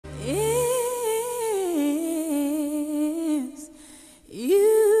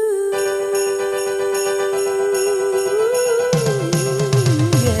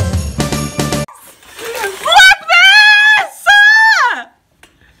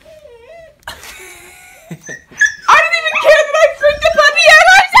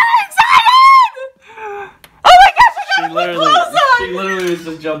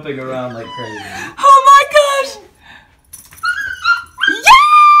jumping around like crazy. Oh my gosh!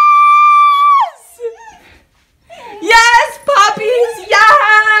 Yes! Yes, puppies! Yes!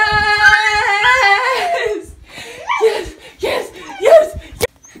 Yes! Yes! Yes!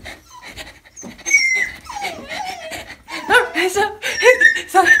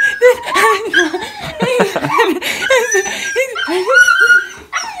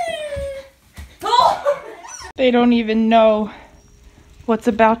 They don't even know what's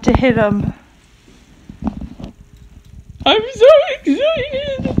about to hit them. I'm so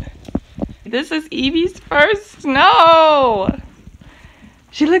excited! This is Evie's first snow!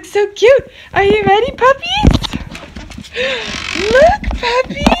 She looks so cute! Are you ready, puppies? Look,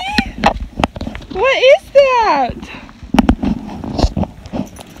 puppy! What is that?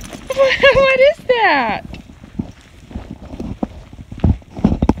 What is that?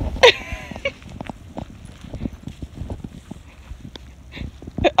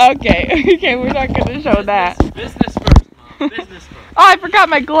 Okay, we're not gonna show that. Business first, Mom. Business first. Oh, I forgot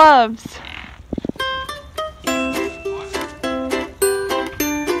my gloves.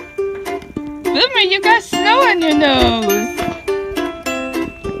 Boomer, you got snow on your nose.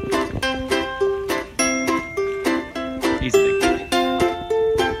 He's a big guy.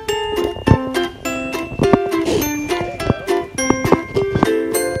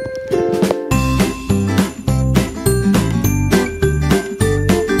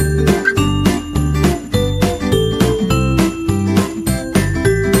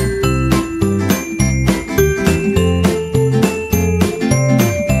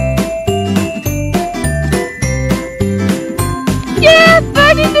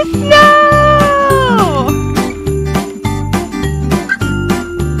 In the snow!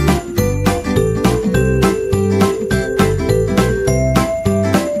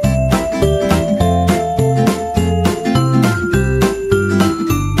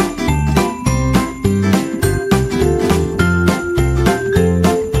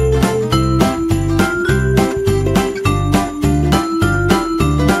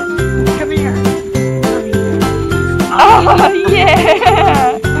 Come here. Oh,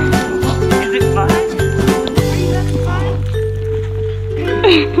 yeah!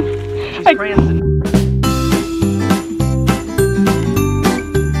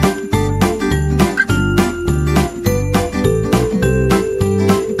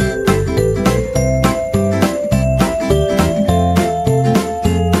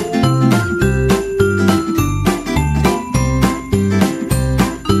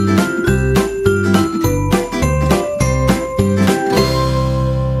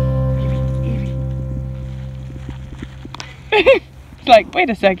 It's like, wait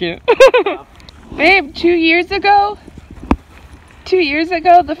a second. Babe, 2 years ago? 2 years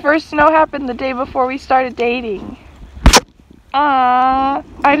ago, the first snow happened the day before we started dating. I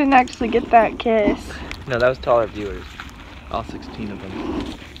didn't actually get that kiss. No, that was to all our viewers. All 16 of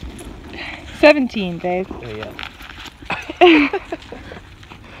them. 17, babe. Oh, yeah.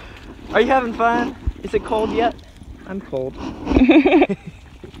 Are you having fun? Is it cold yet? I'm cold.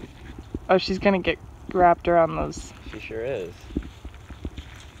 Oh, she's gonna get wrapped around those. She sure is.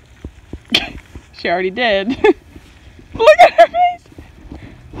 She already did. Look at her face!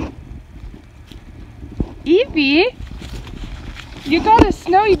 Evie, you got a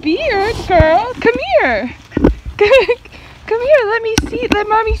snowy beard, girl. Come here. Come here, let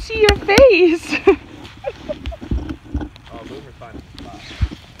mommy see your face. Oh, Boomer finds a spot.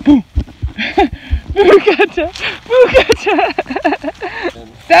 Boogata.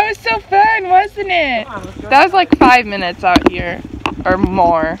 That was so fun, wasn't it? Come on, let's go. That was like 5 minutes out here, or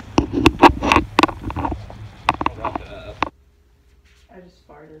more. I'll wrap it up. I just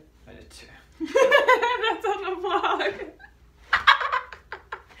farted. I did too. That's on the vlog.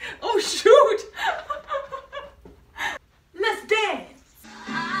 Oh shoot! Let's dance.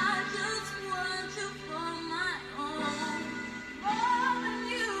 I just want you for my own, more than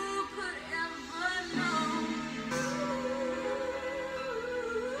you could ever know.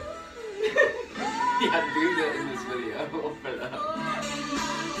 Yeah, do that in this video. We'll put it up.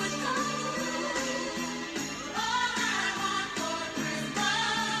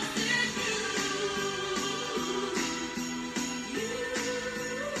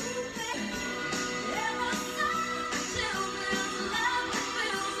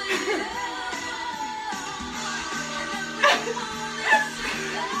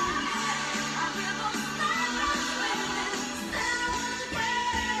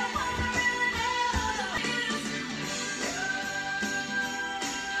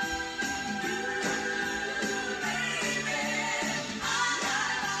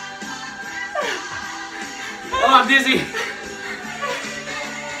 Oh, I'm dizzy.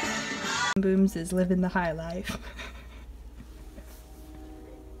 Booms is living the high life.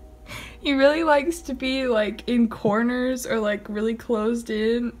 He really likes to be like in corners or like really closed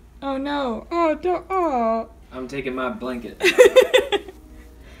in. Oh no. Oh, don't. Oh. I'm taking my blanket.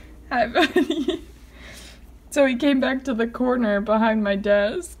 Hi, buddy. So he came back to the corner behind my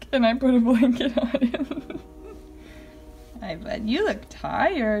desk and I put a blanket on him. Hi, bud. You look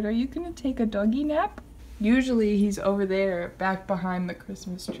tired. Are you gonna take a doggy nap? Usually he's over there back behind the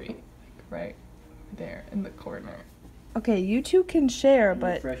Christmas tree. Like right there in the corner. Okay, you two can share,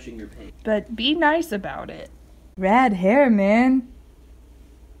 but Refreshing your paint. But be nice about it. Rad hair, man.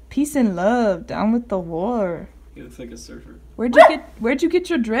 Peace and love. Down with the war. He looks like a surfer. Where'd you get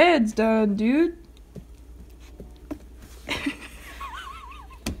your dreads done, dude?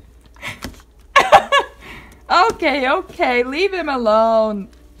 Okay, leave him alone.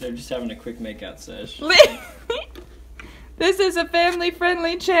 They're just having a quick makeout sesh. This is a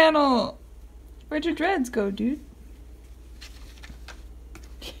family-friendly channel. Where'd your dreads go, dude?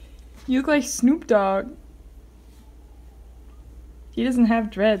 You look like Snoop Dogg. He doesn't have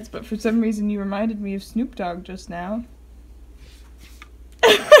dreads, but for some reason you reminded me of Snoop Dogg just now.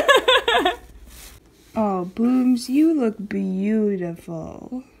 Oh, Booms, you look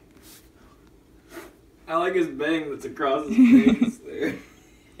beautiful. I like his bang that's across his face there.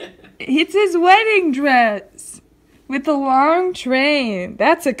 It's his wedding dress with the long train.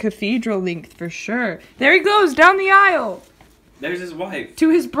 That's a cathedral length for sure. There he goes down the aisle. There's his wife. To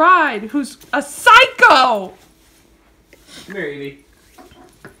his bride, who's a psycho! Come here, Evie.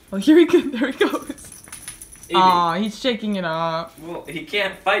 Oh, there he goes. Evie. Aw, he's shaking it off. Well, he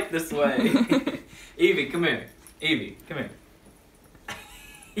can't fight this way. Evie, come here. Evie, come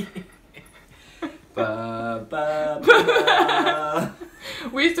here. Ba, ba, ba.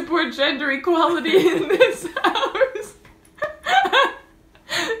 We support gender equality in this house.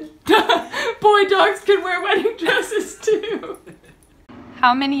 Boy dogs can wear wedding dresses too.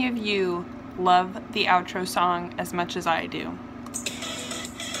 How many of you love the outro song as much as I do?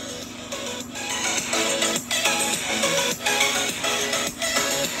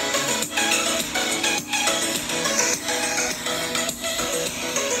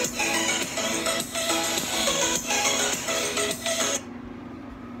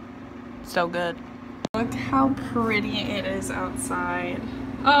 So good. Look how pretty it is outside.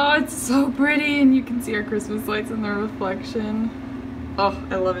 Oh, it's so pretty, and you can see our Christmas lights in the reflection. Oh,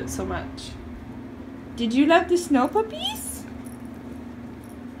 I love it so much. Did you love the snow, puppies?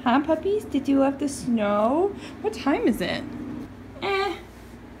 Huh, puppies? Did you love the snow? What time is it? I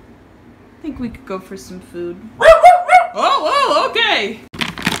think we could go for some food. Oh, okay.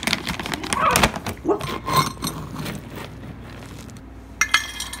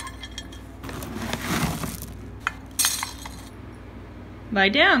 Lie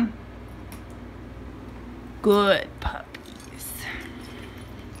down. Good puppies.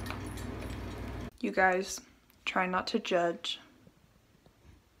 You guys, try not to judge.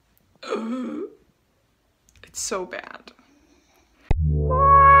 It's so bad.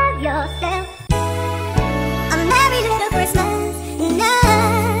 Love yourself. A merry little Christmas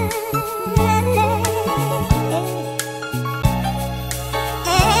night.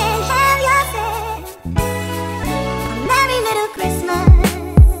 And have yourself a merry little Christmas.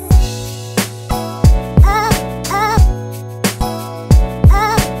 Up, up, up,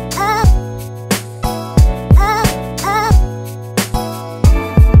 up, up, up.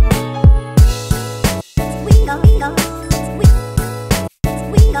 We go, we go.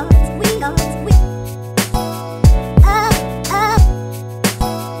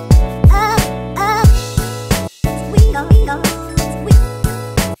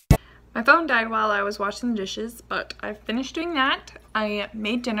 My phone died while I was washing the dishes, but I finished doing that. I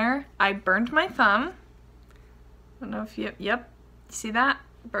made dinner. I burned my thumb. I don't know if you, yep, see that?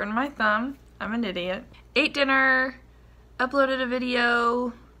 Burned my thumb. I'm an idiot. Ate dinner, uploaded a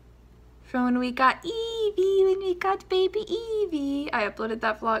video from when we got Evie, when we got baby Evie. I uploaded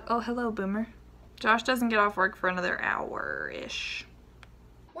that vlog. Oh, hello, Boomer. Josh doesn't get off work for another hour-ish.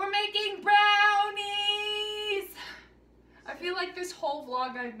 We're making brownies! I feel like this whole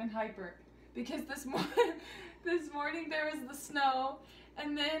vlog I've been hyper because this morning there was the snow,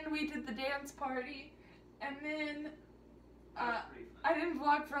 and then we did the dance party, and then I didn't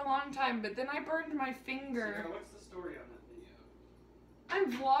vlog for a long time, but then I burned my finger. Sarah, what's the story on that video? I'm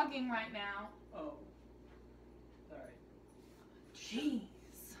vlogging right now. Oh. Sorry.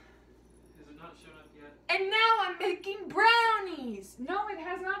 Jeez. Has it not shown up yet? And now I'm making brownies! No, it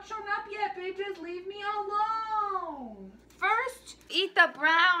has not shown up yet, bitches. Leave me alone. First, eat the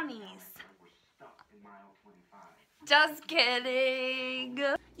brownies. Just kidding.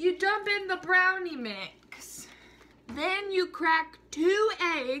 You dump in the brownie mix. Then you crack 2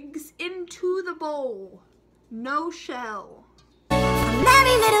 eggs into the bowl. No shell.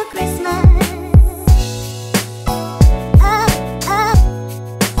 Merry little Christmas.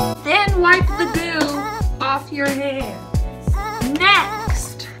 Then wipe the goo off your hands.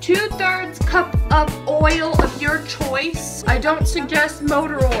 Next, 2/3 cup of oil of your choice. I don't suggest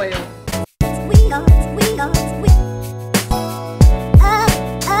motor oil.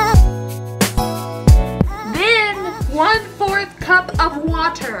 Then 1/4 cup of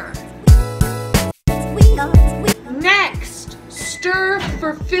water. Next, stir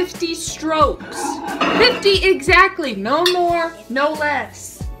for 50 strokes. 50 exactly, no more, no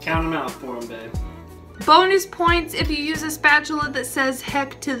less. Count them out for him, babe. Bonus points if you use a spatula that says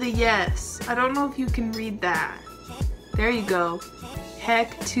heck to the yes. I don't know if you can read that. There you go.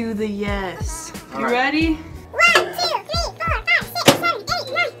 Heck to the yes. You ready? 1, 2, 3, 4, 5, 6, 7,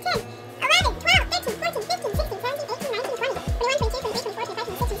 8, 9, 10, 11, 12, 13, 14, 15, 16, 17, 18, 19, 20, 21, 22,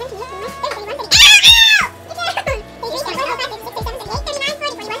 23, 24, 25, 26,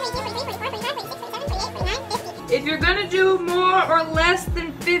 27, 28, 29, 30, 31, 32. If you're gonna do more or less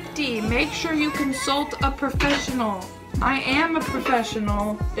than 50, make sure you consult a professional. I am a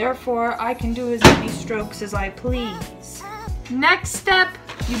professional, therefore I can do as many strokes as I please. Next step,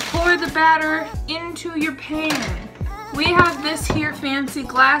 you pour the batter into your pan. We have this here fancy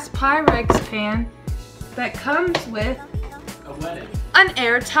glass Pyrex pan that comes with A wedding. an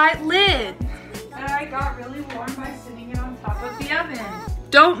airtight lid that I got really warm by sitting it on top of the oven.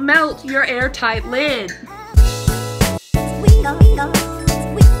 Don't melt your airtight lid.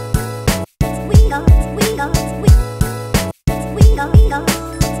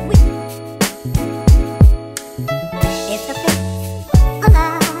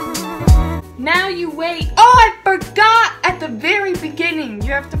 Now you wait. Oh, I forgot at the very beginning.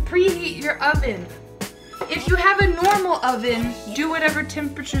 You have to preheat your oven. If you have a normal oven, do whatever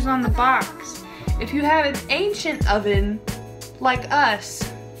temperature's on the box. If you have an ancient oven, like us,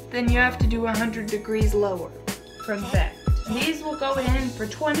 then you have to do 100 degrees lower for that. These will go in for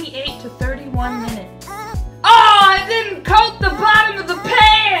 28 to 31 minutes. Oh, I didn't coat the bottom of the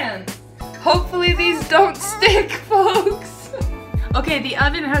pan! Hopefully these don't stick, folks. Okay, the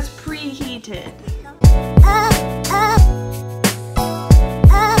oven has preheated.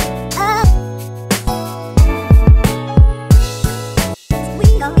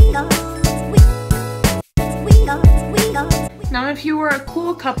 Now if you were a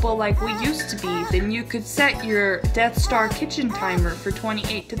cool couple like we used to be, then you could set your Death Star kitchen timer for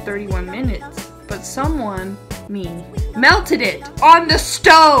 28 to 31 minutes. But someone, me, melted it on the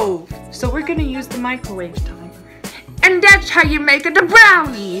stove! So we're gonna use the microwave timer. And that's how you make it a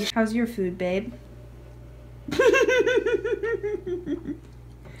brownie! How's your food, babe?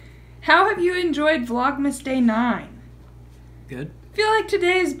 How have you enjoyed Vlogmas Day 9? Good. I feel like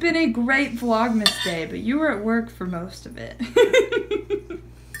today has been a great Vlogmas day, but you were at work for most of it.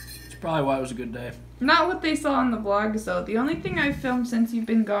 That's probably why it was a good day. Not what they saw on the vlogs, though. The only thing I've filmed since you've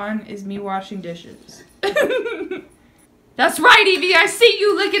been gone is me washing dishes. That's right, Evie! I see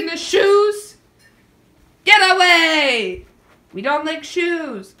you licking the shoes! Get away! We don't lick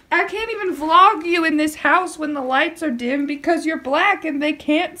shoes. I can't even vlog you in this house when the lights are dim because you're black and they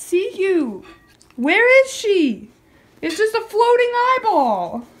can't see you. Where is she? It's just a floating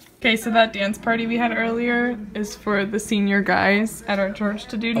eyeball. Okay, so that dance party we had earlier is for the senior guys at our church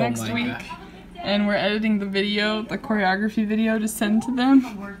to do next week. God. And we're editing the video, the choreography video, to send to them.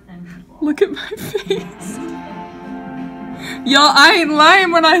 Look at my face. Y'all, I ain't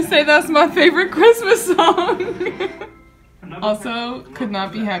lying when I say that's my favorite Christmas song. Also, could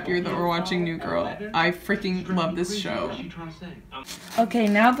not be happier that we're watching New Girl. I freaking love this show. Okay,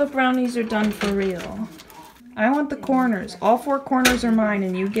 now the brownies are done for real. I want the corners. All 4 corners are mine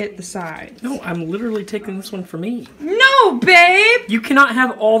and you get the sides. No, I'm literally taking this one for me. No, babe! You cannot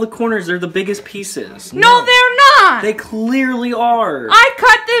have all the corners. They're the biggest pieces. No, they're not! They clearly are. I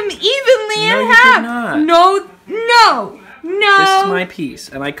cut them evenly in half. Did not. No, no, no. This is my piece,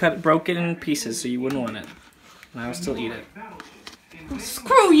 and I broke it in pieces so you wouldn't want it. And I'll still eat it.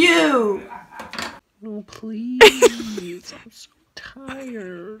 Screw you! Oh, please. I'm so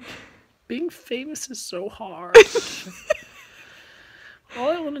tired. Being famous is so hard. All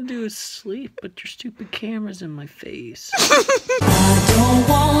I want to do is sleep, but your stupid camera's in my face. I don't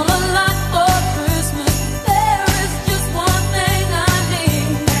want a lot.